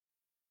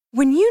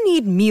When you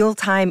need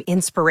mealtime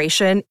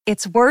inspiration,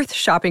 it's worth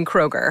shopping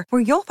Kroger,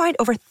 where you'll find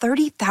over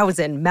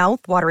 30,000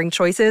 mouth-watering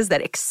choices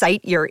that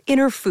excite your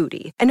inner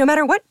foodie. And no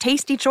matter what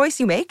tasty choice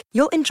you make,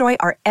 you'll enjoy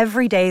our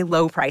everyday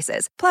low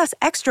prices, plus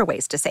extra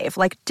ways to save,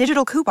 like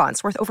digital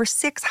coupons worth over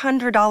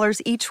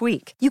 $600 each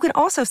week. You can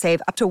also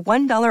save up to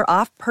 $1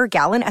 off per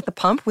gallon at the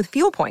pump with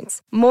fuel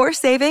points. More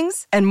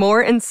savings and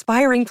more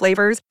inspiring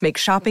flavors make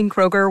shopping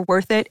Kroger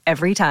worth it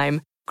every time.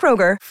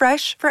 Kroger,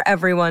 fresh for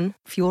everyone.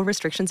 Fuel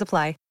restrictions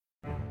apply.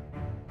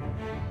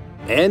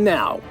 And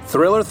now,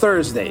 Thriller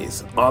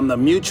Thursdays on the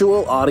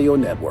Mutual Audio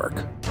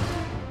Network.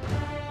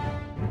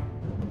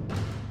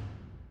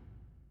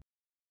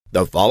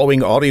 The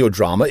following audio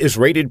drama is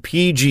rated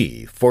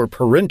PG for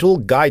parental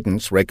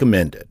guidance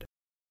recommended.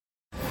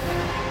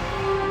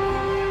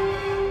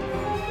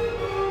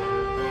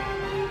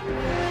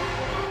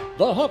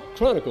 The Hawk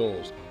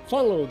Chronicles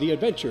follow the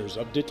adventures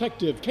of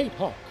Detective Kate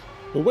Hawk,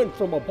 who went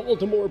from a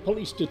Baltimore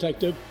police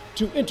detective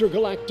to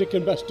intergalactic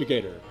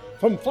investigator,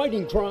 from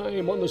fighting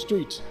crime on the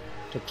streets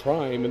to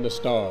crime in the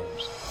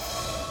stars.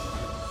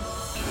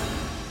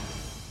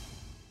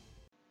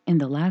 In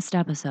the last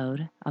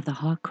episode of the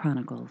Hawk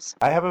Chronicles.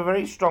 I have a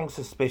very strong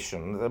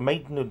suspicion that the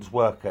maintenance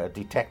worker,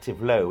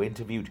 Detective Lowe,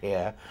 interviewed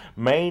here,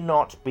 may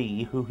not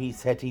be who he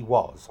said he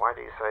was. Why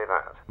do you say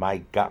that? My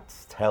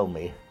guts tell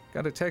me.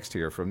 Got a text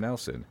here from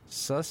Nelson.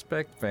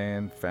 Suspect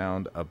van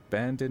found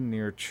abandoned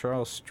near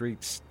Charles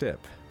Street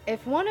Stip.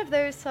 If one of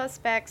those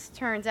suspects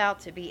turns out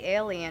to be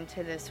alien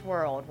to this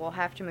world, we'll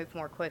have to move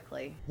more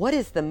quickly. What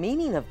is the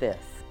meaning of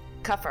this?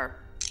 Cuff her.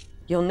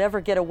 You'll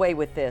never get away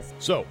with this.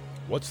 So,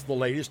 what's the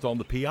latest on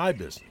the PI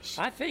business?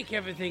 I think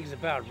everything's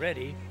about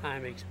ready.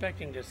 I'm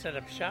expecting to set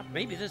up shop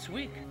maybe this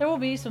week. There will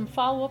be some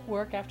follow-up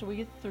work after we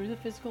get through the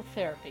physical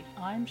therapy.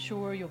 I'm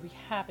sure you'll be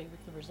happy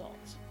with the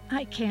results.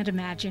 I can't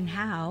imagine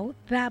how.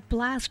 That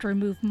blast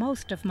removed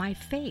most of my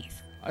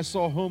faith. I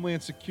saw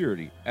Homeland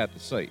Security at the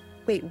site.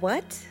 Wait,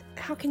 what?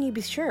 How can you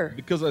be sure?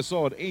 Because I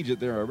saw an agent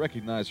there I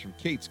recognized from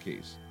Kate's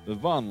case, the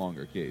Von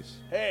Longer case.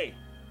 Hey,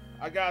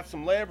 I got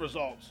some lab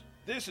results.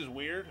 This is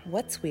weird.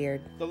 What's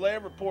weird? The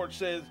lab report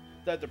says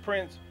that the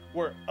prints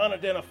were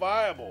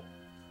unidentifiable,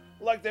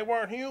 like they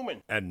weren't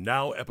human. And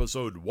now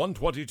episode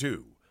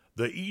 122,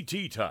 the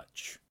E.T.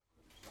 Touch.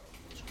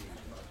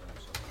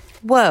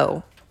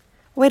 Whoa.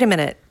 Wait a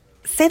minute.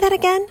 Say that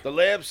again? The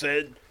lab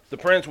said the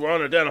prints were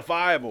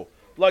unidentifiable,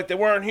 like they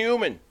weren't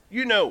human.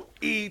 You know,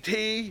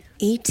 E.T.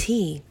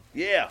 E.T.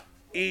 Yeah,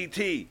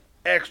 E.T.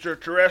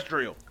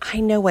 Extraterrestrial. I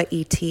know what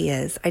E.T.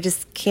 is. I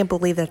just can't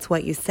believe that's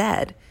what you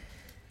said.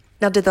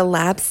 Now, did the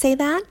lab say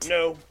that?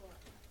 No,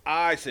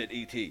 I said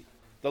E.T.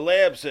 The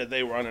lab said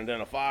they were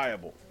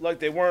unidentifiable, like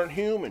they weren't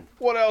human.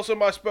 What else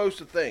am I supposed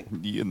to think?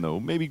 You know,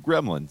 maybe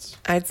gremlins.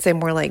 I'd say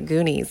more like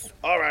Goonies.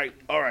 All right.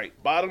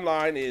 Bottom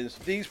line is,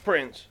 these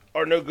prints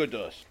are no good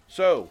to us.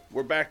 So,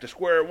 we're back to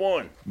square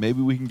one.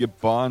 Maybe we can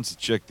get Bonds to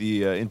check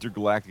the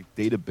intergalactic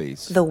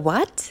database. The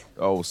what?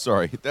 Oh,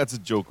 sorry. That's a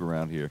joke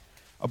around here.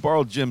 I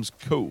borrowed Jim's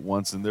coat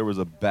once, and there was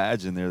a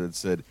badge in there that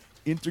said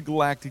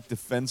Intergalactic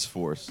Defense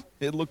Force.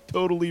 It looked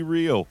totally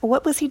real.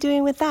 What was he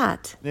doing with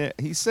that? Yeah,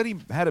 he said he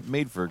had it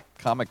made for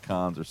Comic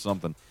Cons or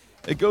something.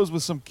 It goes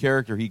with some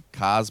character he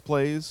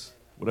cosplays,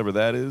 whatever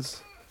that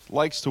is.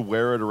 Likes to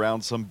wear it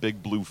around some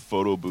big blue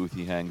photo booth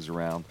he hangs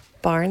around.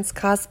 Barnes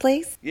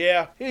cosplays?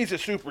 Yeah, he's a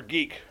super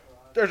geek.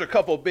 There's a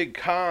couple big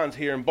cons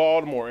here in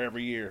Baltimore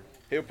every year.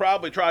 He'll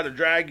probably try to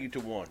drag you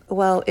to one.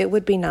 Well, it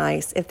would be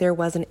nice if there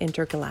was an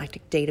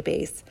intergalactic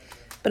database.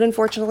 But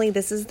unfortunately,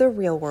 this is the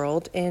real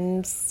world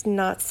and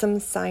not some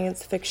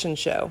science fiction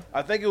show.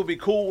 I think it would be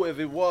cool if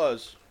it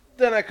was.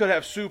 Then I could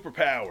have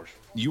superpowers.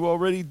 You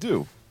already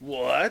do.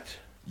 What?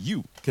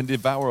 You can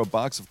devour a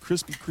box of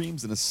Krispy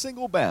Kremes in a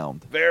single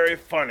bound. Very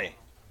funny.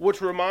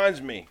 Which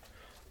reminds me,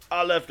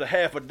 I left a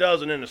half a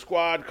dozen in the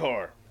squad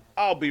car.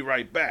 I'll be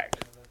right back.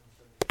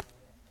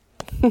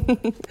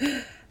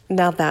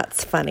 Now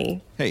that's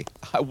funny. Hey,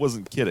 I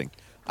wasn't kidding.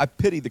 I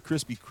pity the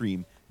Krispy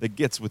Kreme that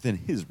gets within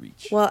his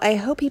reach. Well, I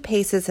hope he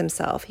paces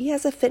himself. He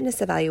has a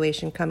fitness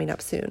evaluation coming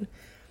up soon.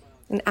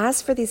 And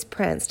as for these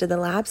prints, did the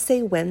lab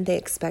say when they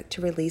expect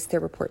to release their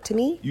report to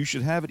me? You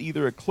should have it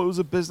either at close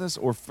of business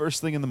or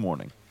first thing in the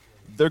morning.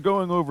 They're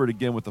going over it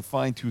again with a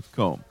fine-tooth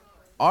comb.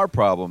 Our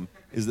problem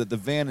is that the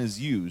van is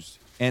used,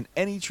 and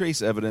any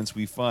trace evidence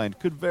we find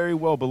could very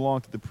well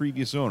belong to the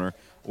previous owner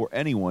or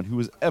anyone who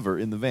was ever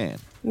in the van.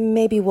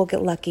 Maybe we'll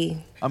get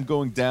lucky. I'm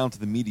going down to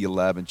the media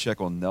lab and check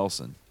on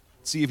Nelson.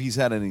 See if he's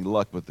had any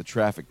luck with the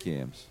traffic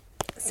cams.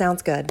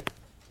 Sounds good.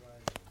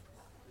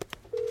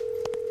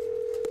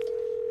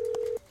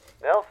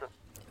 Nelson?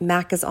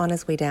 Mac is on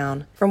his way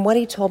down. From what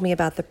he told me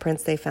about the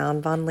prints they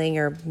found, Von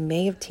Langer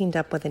may have teamed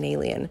up with an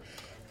alien.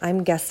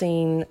 I'm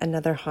guessing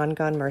another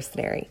Hongon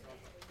mercenary.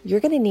 You're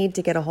going to need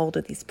to get a hold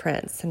of these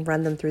prints and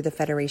run them through the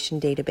Federation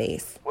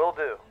database. Will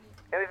do.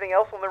 Anything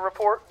else on the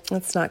report?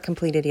 It's not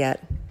completed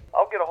yet.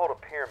 I'll get a hold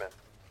of Pierman.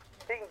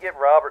 He can get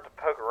Robert to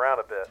poke around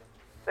a bit.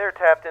 They're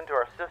tapped into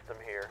our system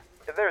here.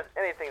 If there's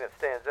anything that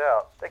stands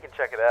out, they can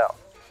check it out.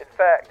 In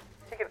fact,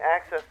 he can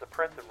access the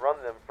prints and run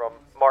them from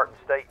Martin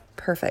State.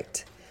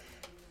 Perfect.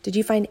 Did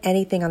you find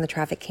anything on the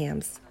traffic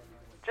cams?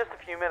 Just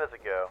a few minutes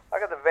ago, I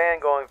got the van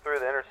going through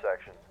the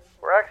intersection.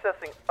 We're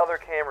accessing other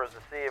cameras to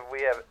see if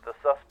we have the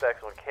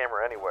suspects on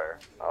camera anywhere.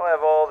 I'll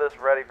have all this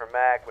ready for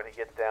Mac when he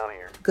gets down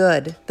here.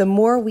 Good. The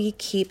more we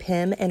keep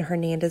him and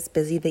Hernandez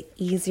busy, the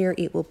easier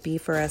it will be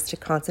for us to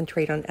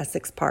concentrate on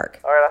Essex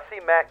Park. All right, I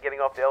see Mac getting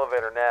off the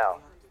elevator now.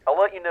 I'll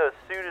let you know as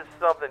soon as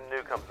something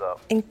new comes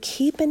up. And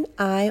keep an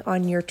eye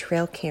on your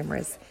trail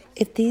cameras.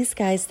 If these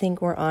guys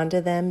think we're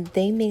onto them,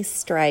 they may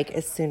strike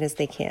as soon as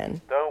they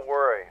can. Don't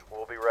worry,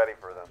 we'll be ready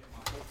for them.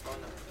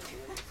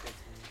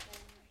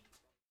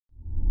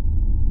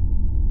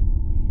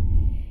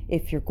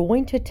 If you're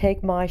going to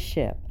take my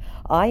ship,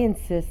 I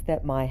insist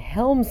that my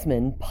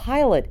helmsman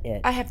pilot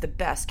it. I have the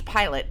best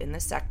pilot in the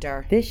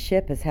sector. This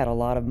ship has had a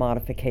lot of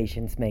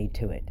modifications made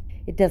to it.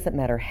 It doesn't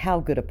matter how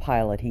good a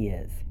pilot he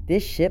is.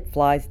 This ship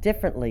flies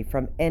differently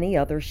from any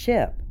other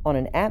ship. On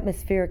an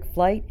atmospheric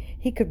flight,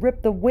 he could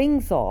rip the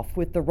wings off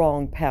with the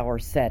wrong power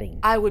setting.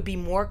 I would be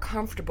more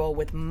comfortable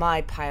with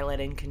my pilot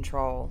in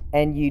control.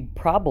 And you'd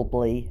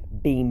probably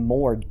be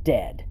more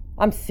dead.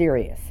 I'm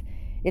serious.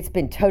 It's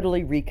been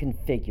totally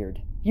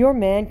reconfigured. Your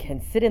man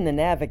can sit in the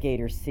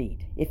navigator's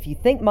seat. If you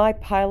think my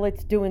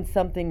pilot's doing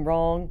something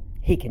wrong,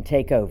 he can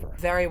take over.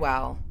 Very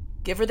well.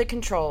 Give her the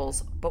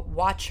controls, but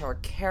watch her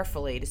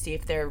carefully to see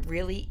if there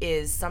really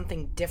is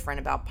something different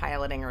about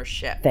piloting her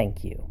ship.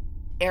 Thank you.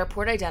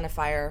 Airport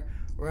identifier,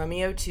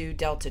 Romeo 2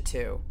 Delta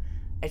 2.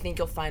 I think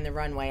you'll find the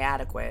runway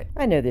adequate.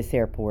 I know this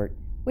airport.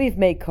 We've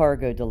made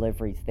cargo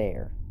deliveries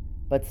there,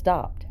 but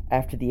stopped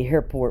after the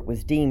airport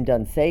was deemed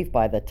unsafe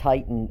by the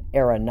Titan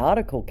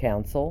Aeronautical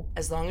Council.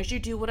 As long as you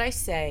do what I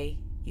say,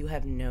 you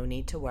have no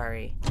need to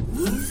worry.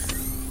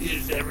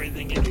 Is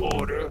everything in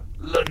order,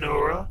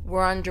 Lenora?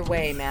 We're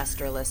underway,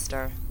 Master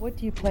Lister. What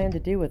do you plan to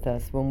do with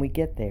us when we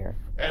get there?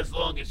 As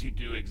long as you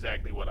do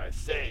exactly what I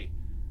say,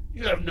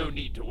 you have no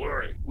need to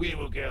worry. We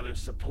will gather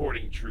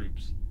supporting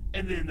troops,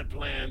 and then the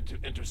plan to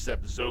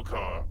intercept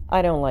Zokar.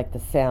 I don't like the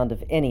sound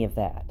of any of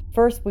that.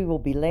 First, we will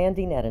be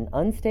landing at an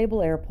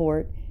unstable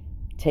airport,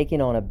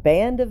 taking on a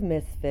band of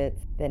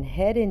misfits, then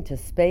head into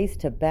space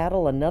to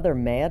battle another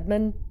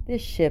madman?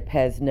 This ship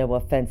has no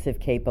offensive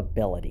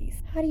capabilities.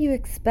 How do you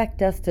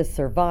expect us to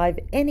survive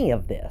any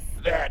of this?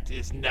 That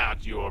is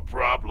not your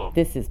problem.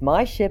 This is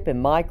my ship and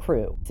my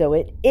crew, so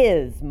it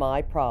is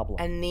my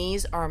problem. And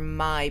these are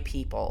my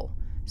people.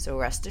 So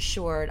rest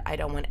assured, I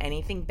don't want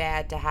anything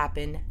bad to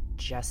happen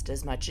just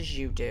as much as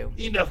you do.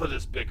 Enough of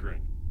this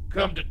bickering.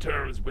 Come to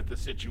terms with the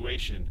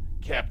situation,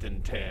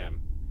 Captain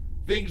Tam.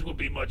 Things will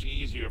be much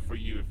easier for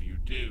you if you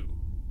do.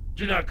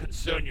 Do not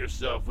concern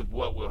yourself with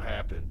what will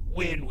happen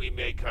when we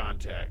make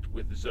contact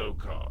with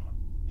Zokar.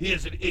 He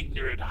is an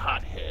ignorant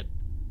hothead.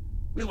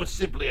 We will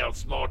simply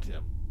outsmart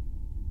him.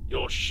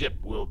 Your ship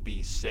will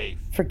be safe.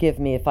 Forgive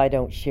me if I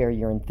don't share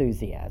your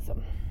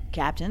enthusiasm.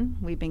 Captain,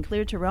 we've been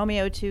cleared to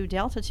Romeo 2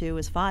 Delta 2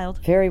 is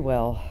filed. Very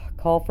well.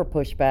 Call for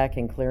pushback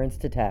and clearance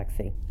to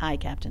taxi. Aye,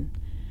 Captain.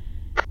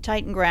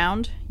 Titan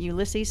ground,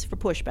 Ulysses for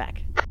pushback.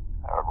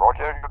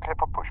 Roger, okay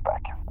for pushback.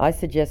 I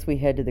suggest we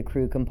head to the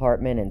crew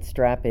compartment and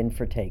strap in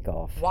for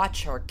takeoff.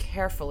 Watch her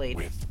carefully.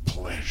 With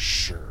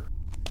pleasure.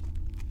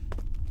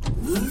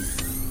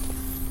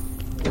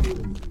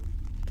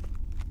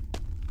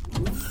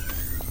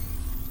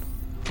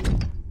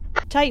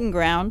 Titan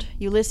ground,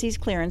 Ulysses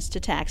clearance to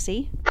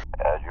taxi.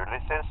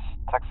 Ulysses,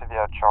 taxi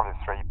via Charlie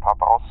 3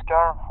 Papa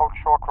Oscar, hold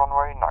short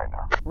runway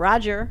 9er.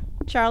 Roger,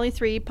 Charlie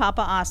 3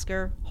 Papa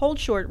Oscar, hold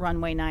short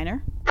runway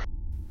 9er.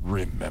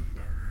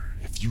 Remember,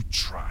 if you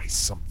try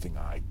something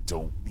I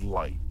don't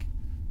like,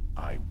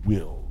 I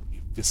will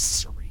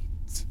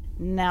eviscerate.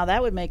 Now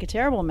that would make a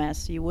terrible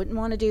mess. You wouldn't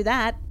want to do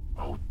that.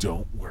 Oh,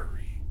 don't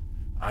worry.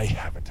 I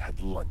haven't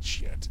had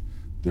lunch yet.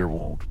 There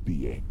won't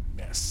be a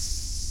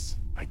mess.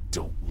 I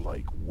don't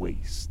like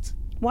waste.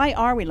 Why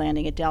are we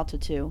landing at Delta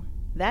 2?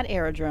 That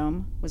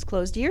aerodrome was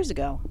closed years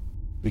ago.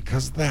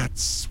 Because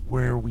that's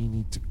where we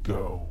need to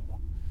go.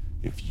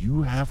 If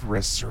you have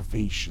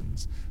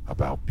reservations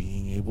about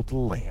being able to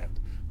land,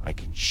 I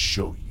can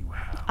show you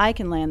how. I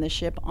can land this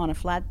ship on a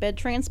flatbed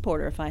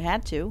transporter if I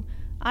had to.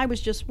 I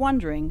was just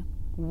wondering,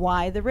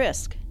 why the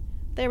risk?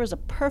 There was a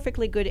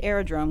perfectly good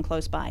aerodrome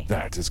close by.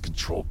 That is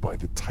controlled by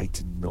the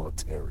Titan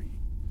military.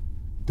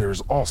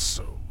 There's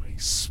also a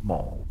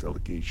small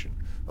delegation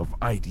of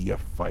IDF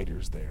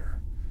fighters there.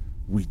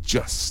 We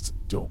just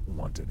don't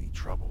want any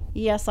trouble.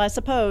 Yes, I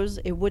suppose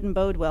it wouldn't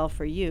bode well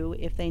for you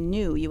if they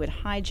knew you had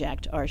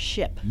hijacked our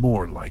ship.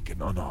 More like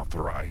an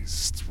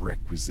unauthorized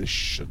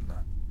requisition.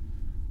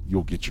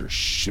 You'll get your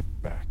ship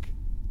back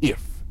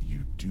if you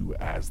do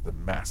as the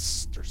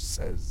master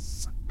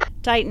says.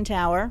 Titan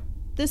Tower,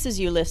 this is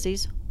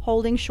Ulysses,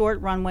 holding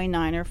short runway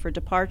 9er for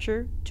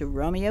departure to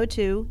Romeo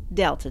 2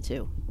 Delta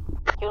 2.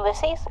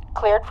 Ulysses,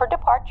 cleared for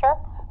departure.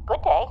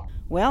 Good day.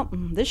 Well,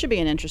 this should be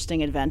an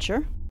interesting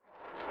adventure.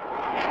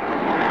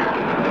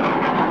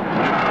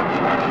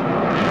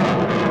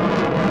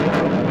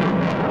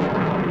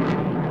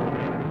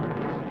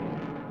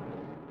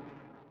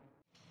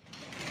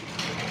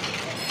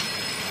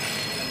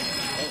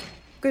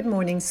 Good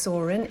morning,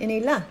 Soren. Any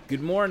luck?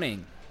 Good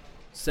morning.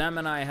 Sam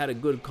and I had a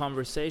good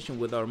conversation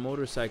with our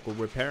motorcycle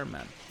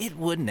repairman. It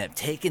wouldn't have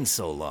taken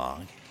so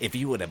long if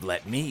you would have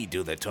let me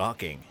do the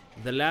talking.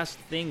 The last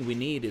thing we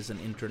need is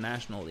an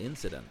international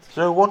incident.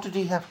 So what did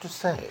he have to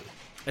say?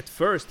 At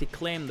first, he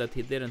claimed that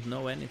he didn't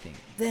know anything.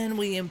 Then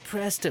we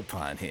impressed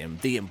upon him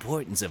the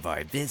importance of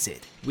our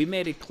visit. We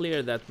made it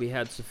clear that we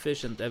had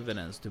sufficient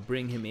evidence to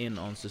bring him in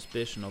on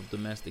suspicion of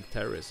domestic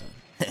terrorism.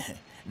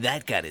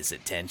 That got his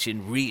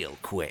attention real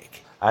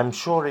quick. I'm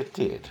sure it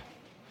did.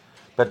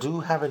 But do you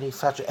have any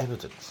such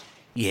evidence?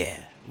 Yeah,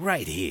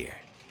 right here,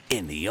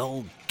 in the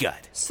old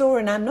gut.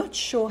 Soren, I'm not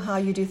sure how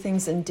you do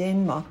things in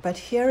Denmark, but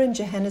here in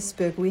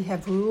Johannesburg we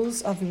have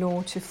rules of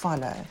law to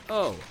follow.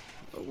 Oh,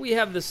 we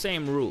have the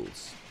same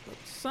rules. But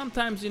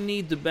sometimes you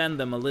need to bend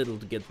them a little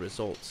to get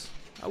results.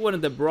 I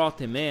wouldn't have brought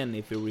him in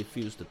if he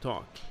refused to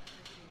talk.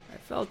 I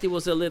felt he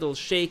was a little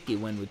shaky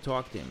when we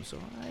talked to him, so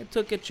I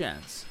took a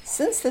chance.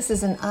 Since this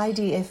is an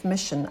IDF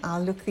mission,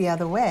 I'll look the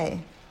other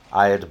way.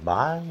 I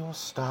admire your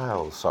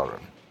style, Soren.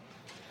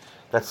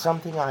 That's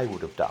something I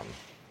would have done.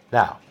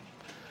 Now,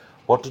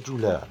 what did you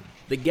learn?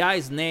 The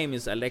guy's name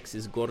is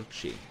Alexis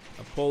Gorczy,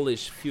 a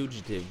Polish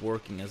fugitive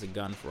working as a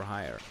gun for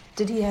hire.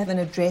 Did he have an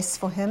address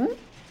for him?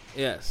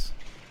 Yes.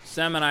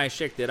 Sam and I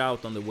checked it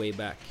out on the way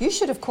back. You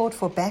should have called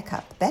for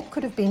backup. That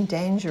could have been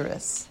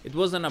dangerous. It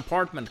was an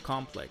apartment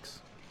complex.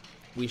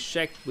 We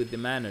checked with the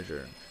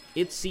manager.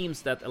 It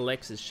seems that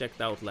Alexis checked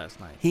out last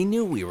night. He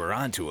knew we were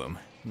onto him.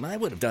 I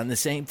would have done the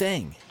same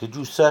thing. Did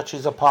you search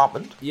his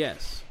apartment?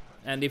 Yes.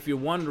 And if you're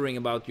wondering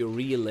about your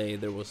relay,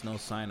 there was no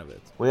sign of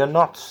it. We are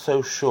not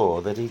so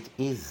sure that it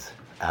is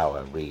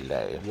our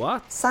relay.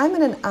 What?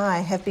 Simon and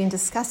I have been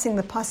discussing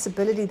the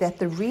possibility that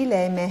the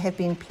relay may have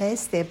been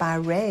placed there by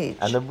Rage.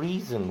 And the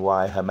reason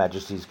why Her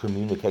Majesty's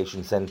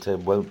Communication Centre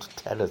won't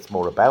tell us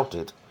more about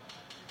it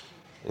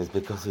is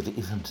because it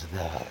isn't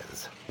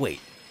theirs.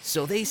 Wait,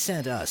 so they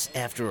sent us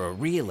after a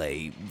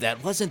relay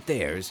that wasn't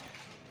theirs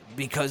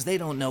because they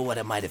don't know what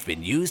it might have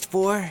been used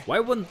for? Why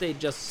wouldn't they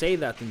just say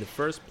that in the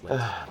first place?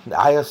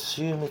 I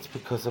assume it's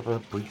because of a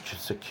breach of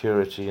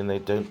security and they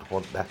don't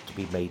want that to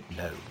be made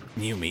known.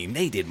 You mean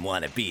they didn't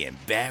want to be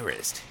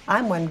embarrassed?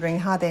 I'm wondering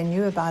how they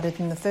knew about it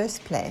in the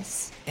first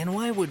place. And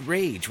why would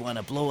Rage want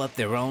to blow up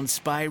their own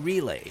spy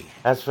relay?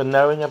 As for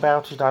knowing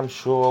about it, I'm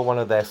sure one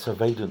of their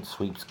surveillance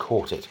sweeps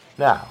caught it.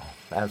 Now,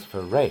 as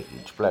for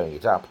Rage blowing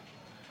it up,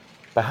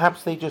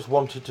 perhaps they just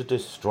wanted to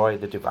destroy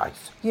the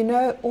device. You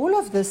know, all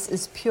of this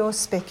is pure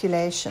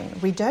speculation.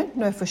 We don't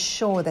know for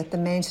sure that the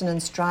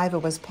maintenance driver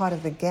was part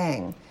of the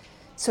gang,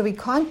 so we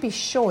can't be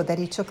sure that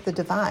he took the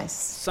device.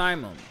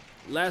 Simon,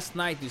 last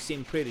night you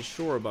seemed pretty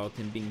sure about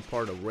him being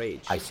part of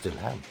Rage. I still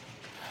am.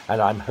 And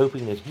I'm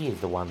hoping that he is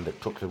the one that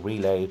took the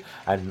relay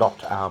and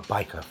not our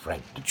biker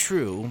friend.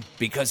 True,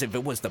 because if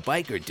it was the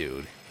biker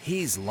dude,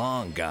 he's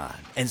long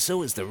gone, and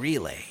so is the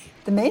relay.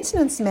 The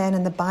maintenance man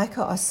and the biker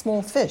are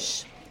small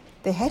fish.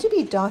 There had to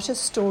be data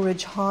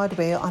storage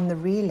hardware on the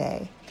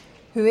relay.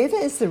 Whoever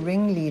is the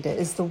ringleader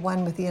is the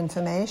one with the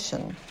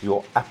information.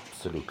 You're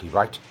absolutely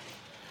right.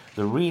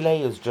 The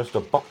relay is just a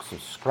box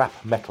of scrap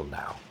metal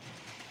now.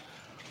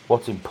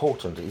 What's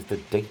important is the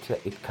data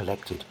it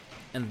collected.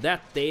 And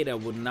that data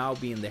would now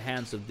be in the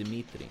hands of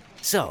Dimitri.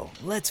 So,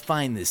 let's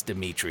find this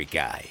Dimitri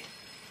guy.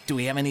 Do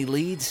we have any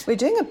leads? We're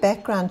doing a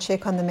background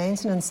check on the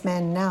maintenance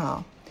man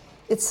now.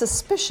 It's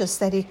suspicious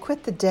that he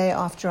quit the day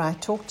after I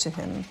talked to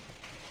him.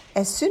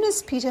 As soon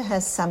as Peter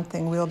has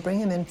something, we'll bring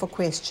him in for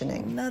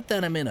questioning. Not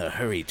that I'm in a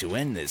hurry to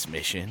end this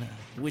mission,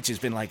 which has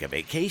been like a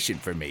vacation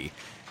for me.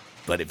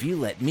 But if you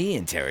let me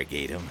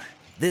interrogate him,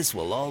 this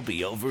will all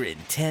be over in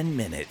 10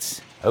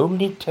 minutes.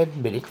 Only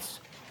 10 minutes?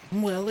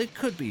 Well, it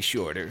could be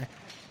shorter.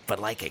 But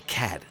like a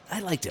cat, I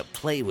like to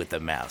play with the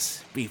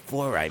mouse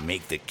before I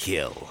make the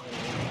kill.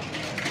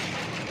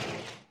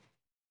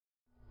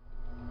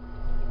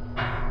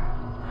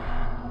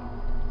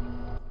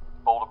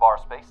 Boulder Bar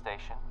Space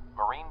Station.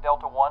 Marine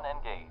Delta 1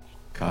 engaged.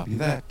 Copy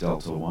that,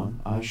 Delta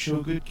 1. I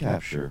show good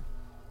capture.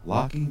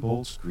 Locking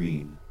bolts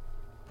green.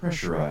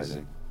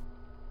 Pressurizing.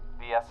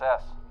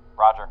 VSS.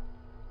 Roger.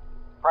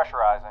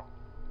 Pressurizing.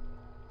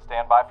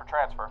 Stand by for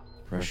transfer.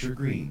 Pressure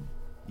green.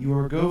 You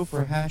are go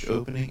for hatch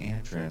opening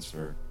and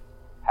transfer.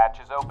 Hatch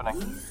is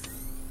opening.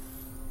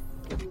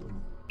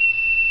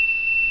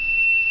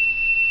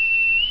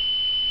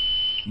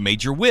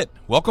 Major Witt,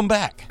 welcome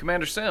back.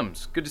 Commander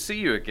Sims, good to see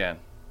you again.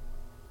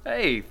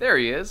 Hey, there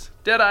he is.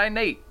 Deadeye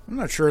Nate. I'm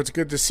not sure it's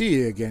good to see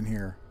you again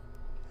here.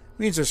 It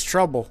means there's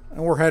trouble,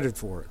 and we're headed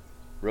for it.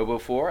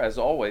 Robo-4, as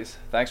always,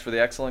 thanks for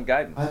the excellent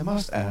guidance. I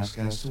must ask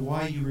as to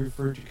why you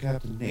refer to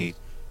Captain Nate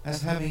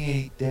as having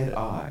a dead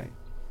eye.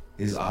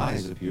 His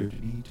eyes appear to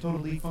be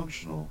totally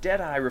functional.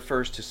 Deadeye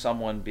refers to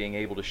someone being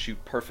able to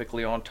shoot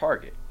perfectly on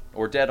target,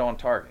 or dead on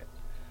target.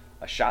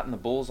 A shot in the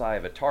bullseye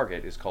of a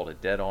target is called a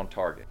dead on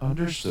target.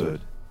 Understood.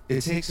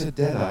 It takes a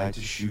dead eye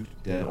to shoot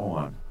dead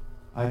on.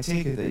 I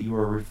take it that you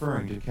are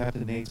referring to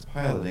Captain Nate's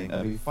piloting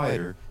of a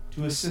fighter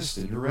to assist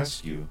in your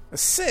rescue.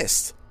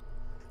 Assist?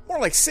 More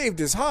like saved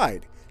his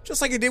hide,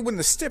 just like he did when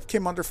the Stiff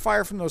came under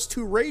fire from those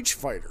two Rage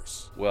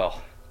fighters.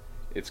 Well,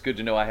 It's good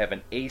to know I have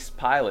an ace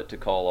pilot to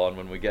call on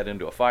when we get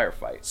into a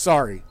firefight.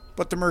 Sorry,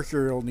 but the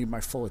Mercury will need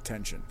my full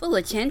attention. Full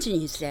attention,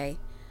 you say?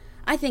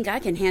 I think I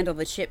can handle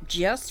the ship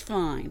just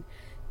fine.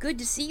 Good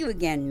to see you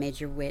again,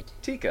 Major Witt.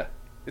 Tika,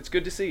 it's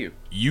good to see you.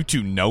 You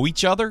two know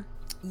each other?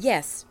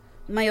 Yes.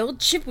 My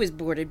old ship was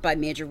boarded by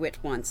Major Witt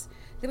once.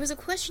 There was a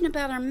question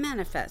about our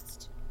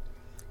manifest.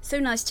 So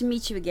nice to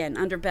meet you again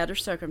under better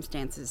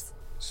circumstances.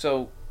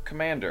 So,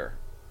 Commander,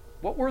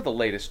 what were the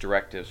latest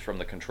directives from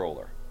the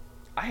controller?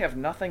 I have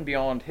nothing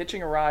beyond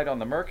hitching a ride on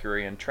the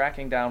Mercury and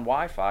tracking down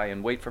Wi-Fi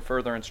and wait for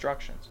further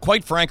instructions.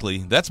 Quite frankly,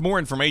 that's more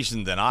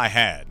information than I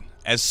had.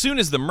 As soon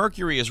as the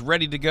Mercury is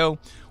ready to go,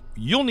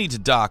 you'll need to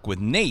dock with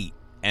Nate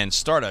and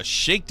start a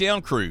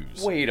shakedown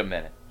cruise. Wait a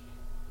minute.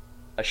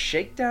 A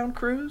shakedown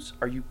cruise?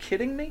 Are you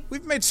kidding me?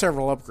 We've made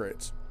several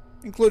upgrades,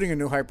 including a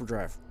new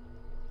hyperdrive.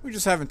 We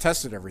just haven't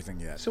tested everything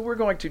yet. So we're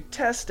going to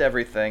test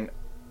everything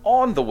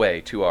on the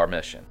way to our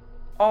mission.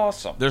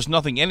 Awesome. There's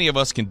nothing any of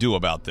us can do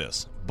about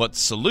this, but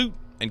salute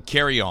and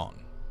carry on.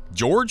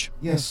 George?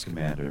 Yes,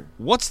 Commander.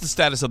 What's the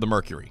status of the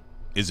Mercury?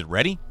 Is it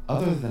ready?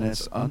 Other than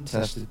its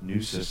untested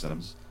new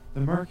systems,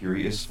 the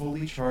Mercury is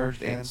fully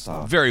charged and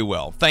stocked. Very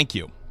well, thank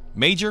you.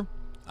 Major,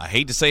 I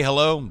hate to say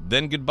hello,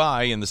 then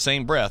goodbye in the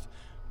same breath,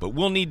 but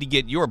we'll need to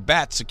get your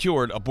bat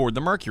secured aboard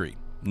the Mercury.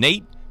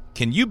 Nate,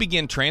 can you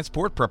begin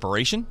transport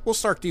preparation? We'll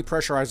start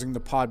depressurizing the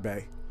pod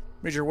bay.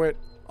 Major Witt,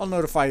 I'll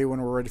notify you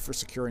when we're ready for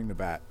securing the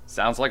bat.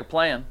 Sounds like a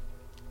plan.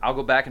 I'll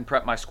go back and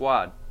prep my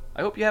squad.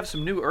 I hope you have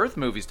some new Earth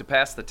movies to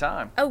pass the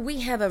time. Oh,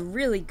 we have a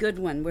really good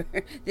one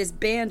where this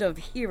band of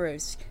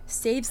heroes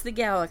saves the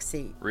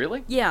galaxy.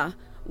 Really? Yeah.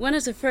 One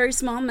is a very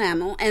small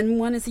mammal, and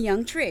one is a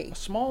young tree. A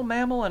small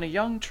mammal and a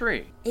young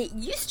tree? It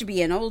used to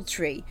be an old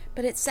tree,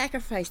 but it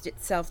sacrificed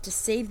itself to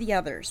save the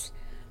others.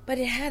 But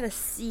it had a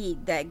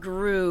seed that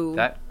grew...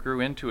 That grew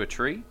into a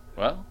tree?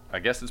 Well, I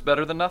guess it's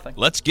better than nothing.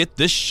 Let's get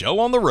this show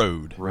on the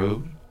road.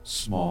 Road,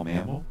 small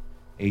mammal,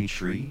 a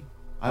tree.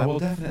 I will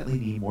definitely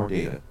need more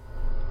data.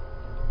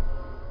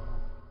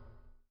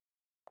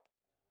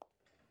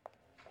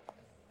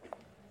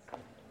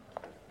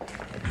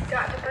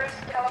 Dr. Bruce,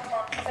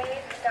 telephone,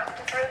 please.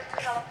 Dr.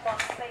 Bruce,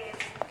 telephone, please.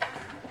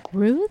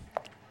 Ruth?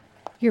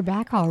 You're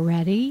back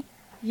already?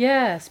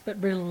 Yes,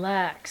 but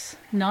relax.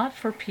 Not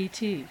for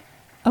PT.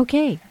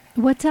 Okay,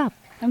 what's up?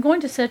 I'm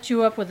going to set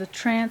you up with a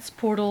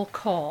transportal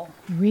call.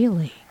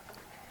 Really?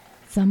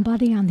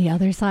 Somebody on the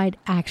other side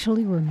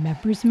actually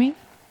remembers me?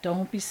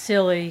 Don't be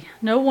silly.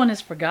 No one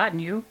has forgotten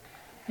you.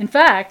 In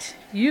fact,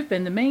 you've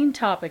been the main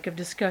topic of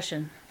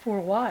discussion for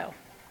a while.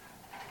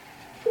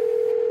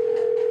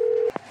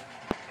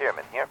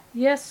 Pierman here.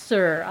 Yes,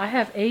 sir. I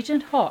have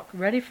Agent Hawk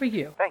ready for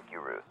you. Thank you,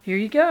 Ruth. Here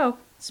you go.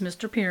 It's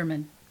Mr.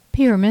 Pierman.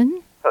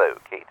 Pierman? Hello,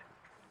 Kate.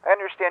 I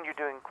understand you're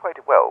doing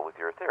quite well with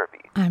your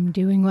therapy. I'm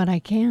doing what I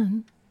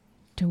can.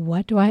 To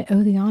what do I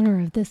owe the honor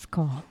of this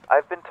call?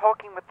 I've been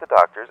talking with the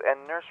doctors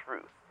and Nurse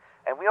Ruth,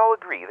 and we all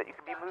agree that you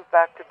can be moved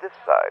back to this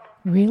side.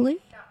 Really?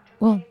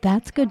 Well,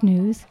 that's good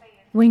news.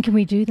 When can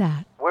we do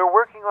that? We're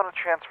working on a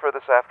transfer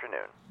this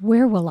afternoon.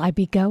 Where will I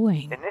be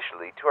going?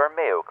 Initially to our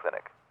Mayo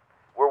Clinic.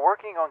 We're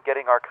working on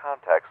getting our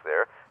contacts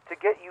there to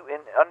get you in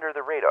under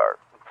the radar,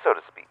 so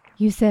to speak.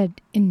 You said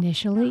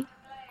initially?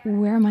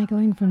 Where am I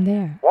going from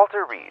there?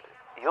 Walter Reed.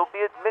 You'll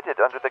be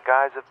admitted under the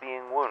guise of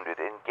being wounded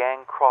in gang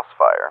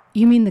crossfire.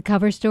 You mean the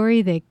cover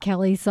story that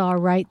Kelly saw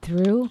right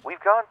through?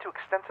 We've gone to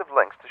extensive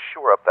lengths to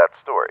shore up that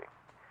story.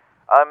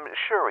 I'm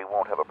sure we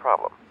won't have a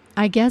problem.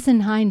 I guess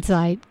in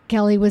hindsight,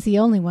 Kelly was the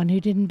only one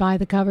who didn't buy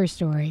the cover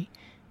story,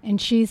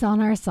 and she's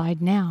on our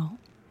side now.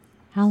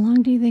 How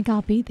long do you think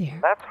I'll be there?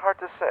 That's hard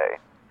to say.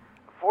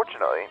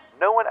 Fortunately,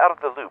 no one out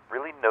of the loop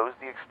really knows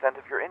the extent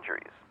of your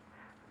injuries.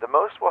 The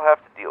most we'll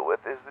have to deal with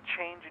is the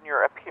change in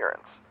your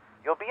appearance.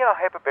 You'll be in a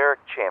hyperbaric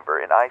chamber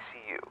in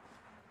ICU,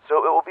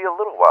 so it will be a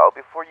little while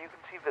before you can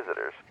see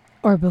visitors.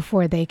 Or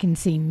before they can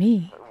see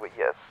me.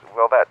 Yes,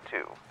 well, that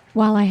too.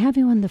 While I have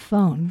you on the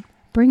phone,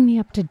 bring me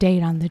up to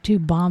date on the 2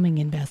 bombing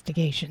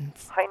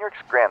investigations.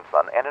 Heinrich's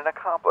grandson and an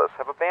accomplice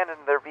have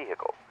abandoned their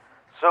vehicle,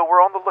 so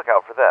we're on the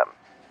lookout for them.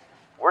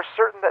 We're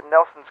certain that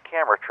Nelson's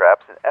camera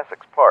traps in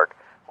Essex Park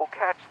will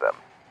catch them.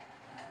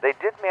 They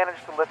did manage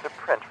to lift a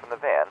print from the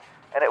van,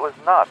 and it was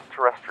not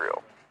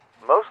terrestrial.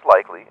 Most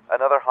likely,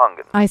 another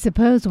Hungan. I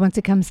suppose once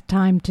it comes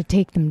time to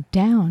take them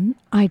down,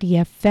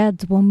 IDF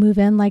feds will move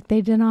in like they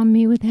did on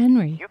me with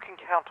Henry. You can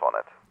count on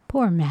it.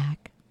 Poor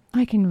Mac.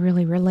 I can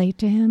really relate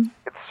to him.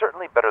 It's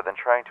certainly better than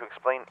trying to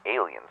explain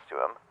aliens to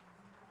him.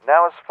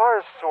 Now, as far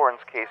as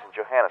Soren's case in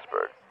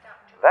Johannesburg,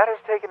 that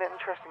has taken an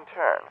interesting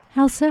turn.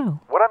 How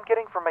so? What I'm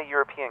getting from my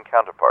European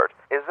counterpart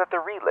is that the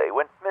relay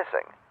went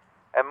missing.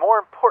 And more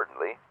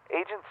importantly,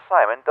 Agent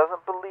Simon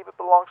doesn't believe it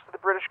belongs to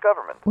the British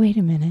government. Wait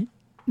a minute.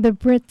 The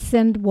Brits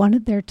send one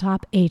of their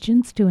top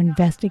agents to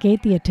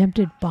investigate the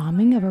attempted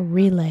bombing of a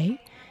relay,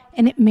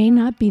 and it may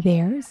not be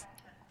theirs?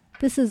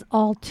 This is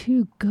all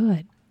too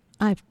good.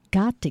 I've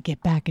got to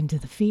get back into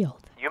the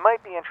field. You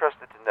might be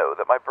interested to know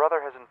that my brother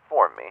has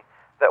informed me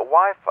that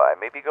Wi-Fi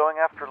may be going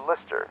after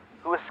Lister,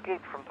 who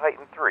escaped from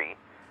Titan III,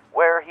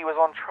 where he was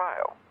on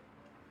trial.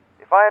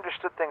 If I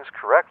understood things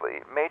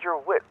correctly, Major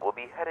Witt will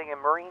be heading a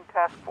Marine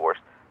task force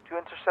to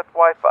intercept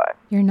Wi-Fi.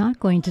 You're not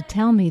going to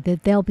tell me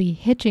that they'll be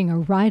hitching a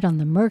ride on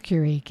the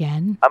Mercury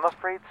again. I'm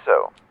afraid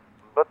so.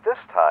 But this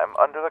time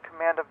under the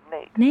command of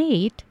Nate.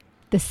 Nate?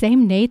 The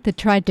same Nate that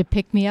tried to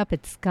pick me up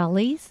at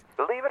Scully's?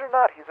 Believe it or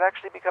not, he's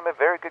actually become a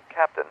very good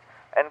captain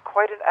and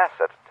quite an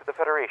asset to the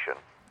Federation.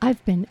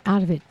 I've been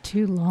out of it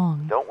too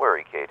long. Don't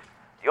worry, Kate.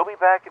 You'll be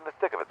back in the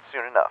thick of it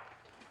soon enough.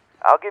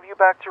 I'll give you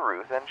back to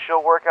Ruth, and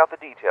she'll work out the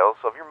details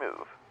of your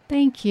move.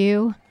 Thank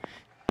you.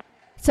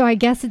 So I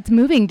guess it's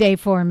moving day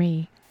for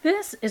me.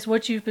 This is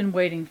what you've been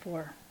waiting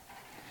for.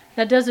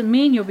 That doesn't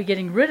mean you'll be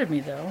getting rid of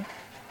me, though.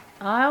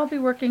 I'll be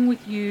working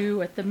with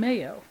you at the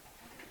Mayo.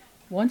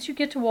 Once you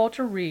get to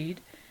Walter Reed,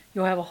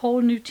 you'll have a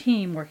whole new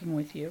team working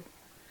with you.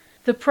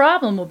 The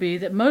problem will be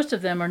that most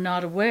of them are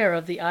not aware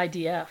of the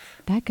IDF.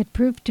 That could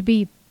prove to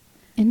be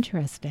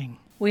interesting.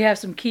 We have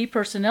some key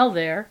personnel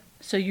there,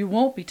 so you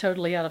won't be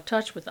totally out of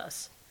touch with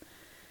us.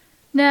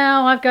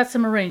 Now, I've got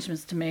some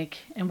arrangements to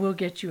make, and we'll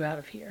get you out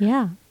of here.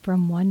 Yeah,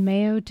 from one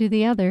Mayo to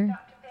the other. Dr.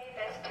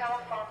 Davis,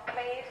 telephone,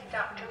 please.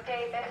 Dr.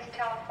 Davis,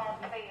 telephone,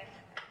 please.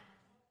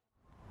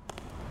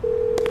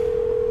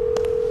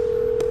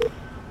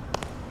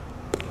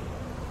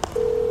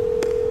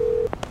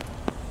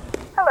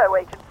 Hello,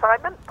 Agent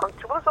Simon.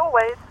 Punctual as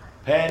always.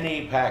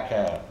 Penny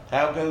Packer,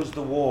 how goes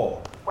the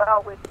war?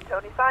 Well, with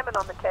Tony Simon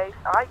on the case,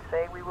 I'd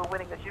say we were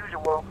winning as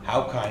usual.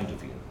 How kind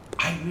of you.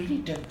 I really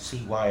don't see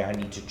why I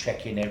need to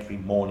check in every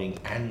morning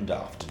and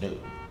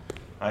afternoon.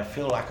 I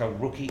feel like a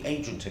rookie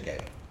agent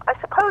again. I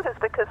suppose it's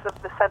because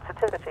of the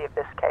sensitivity of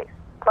this case.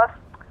 Plus,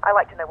 I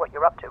like to know what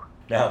you're up to.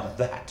 Now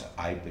that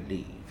I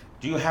believe.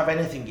 Do you have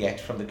anything yet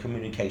from the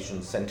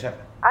communications center?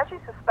 As you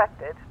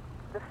suspected,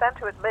 the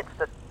center admits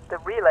that the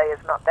relay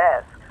is not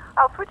theirs.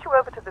 I'll switch you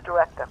over to the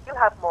director. He'll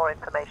have more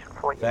information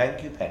for you.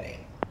 Thank you, Penny.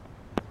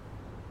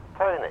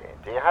 Tony,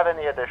 do you have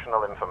any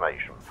additional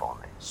information for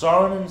me?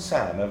 Soren and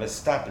Sam have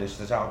established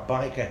that our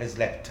biker has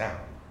left town,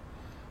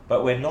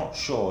 but we're not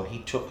sure he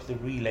took the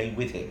relay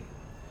with him.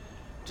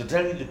 To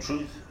tell you the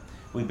truth,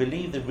 we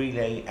believe the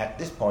relay at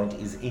this point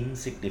is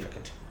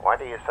insignificant. Why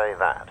do you say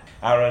that?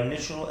 Our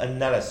initial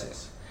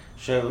analysis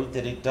showed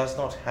that it does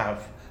not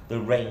have the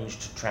range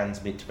to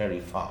transmit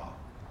very far.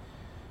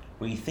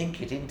 We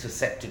think it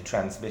intercepted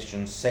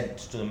transmissions sent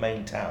to the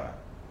main tower.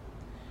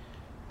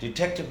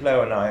 Detective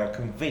Lowe and I are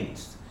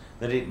convinced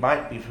that it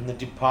might be from the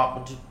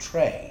Department of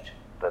Trade.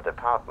 The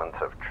Department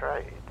of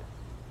Trade?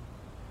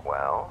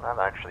 Well, that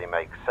actually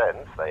makes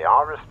sense. They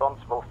are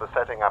responsible for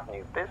setting up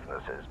new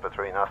businesses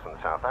between us and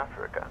South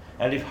Africa.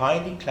 And if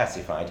highly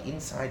classified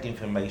inside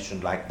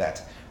information like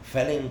that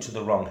fell into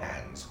the wrong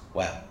hands,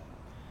 well,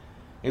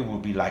 it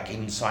would be like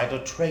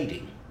insider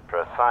trading.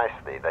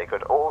 Precisely. They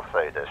could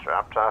also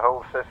disrupt our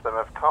whole system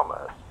of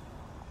commerce.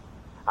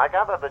 I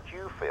gather that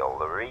you feel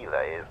the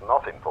relay is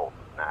not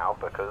important now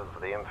because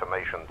the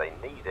information they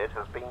needed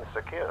has been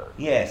secured.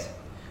 Yes,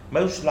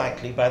 most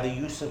likely by the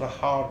use of a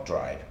hard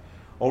drive,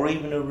 or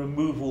even a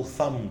removable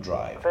thumb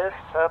drive. This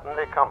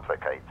certainly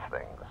complicates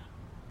things.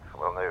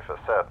 We'll know for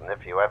certain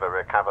if you ever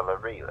recover the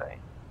relay.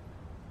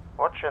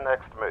 What's your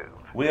next move?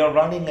 We are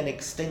running an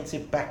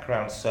extensive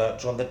background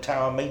search on the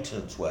tower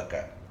maintenance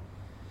worker.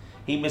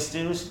 He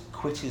mysteriously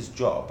quit his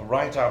job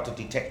right after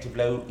Detective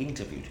Lowe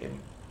interviewed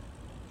him.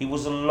 He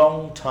was a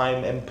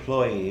long-time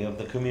employee of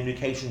the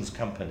communications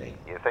company.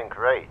 You think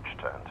Rage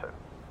turned him?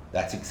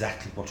 That's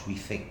exactly what we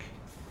think.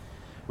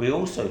 We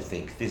also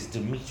think this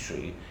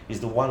Dimitri is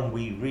the one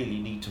we really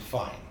need to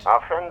find.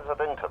 Our friends at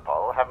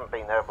Interpol haven't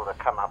been able to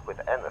come up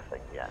with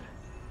anything yet.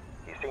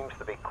 He seems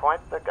to be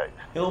quite the ghost.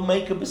 He'll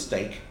make a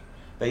mistake.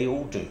 They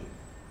all do.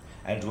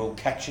 And we'll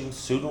catch him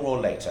sooner or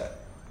later.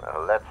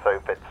 Well, let's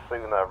hope it's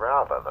sooner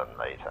rather than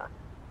later.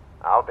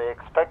 I'll be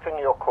expecting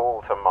your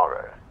call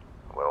tomorrow.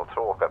 We'll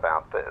talk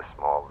about this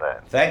more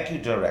then. Thank you,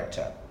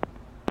 Director.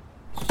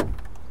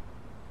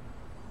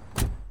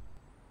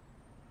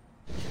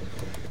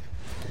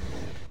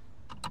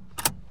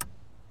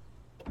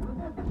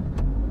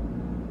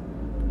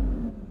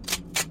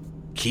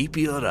 Keep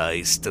your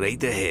eyes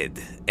straight ahead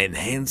and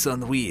hands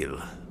on wheel,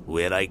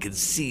 where I can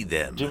see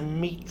them.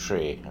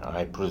 Dimitri,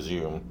 I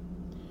presume.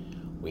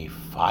 We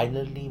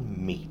finally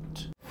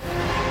meet.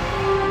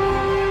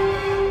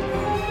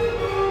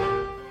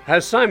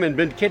 Has Simon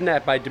been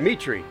kidnapped by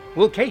Dimitri?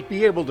 Will Kate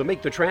be able to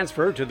make the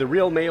transfer to the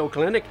real Mayo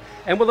Clinic?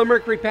 And will the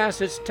Mercury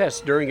pass its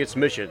test during its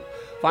mission?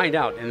 Find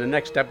out in the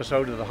next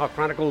episode of the Hawk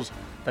Chronicles,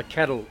 The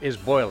Kettle is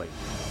Boiling.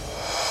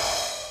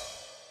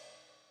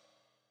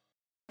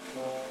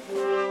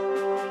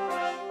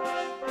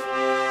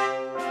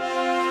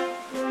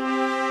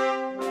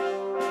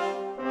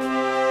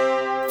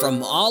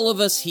 From all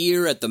of us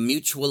here at the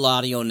Mutual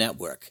Audio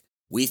Network,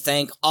 we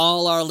thank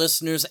all our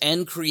listeners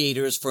and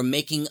creators for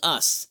making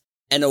us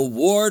an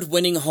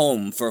award-winning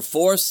home for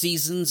 4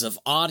 seasons of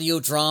audio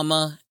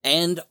drama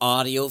and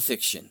audio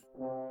fiction.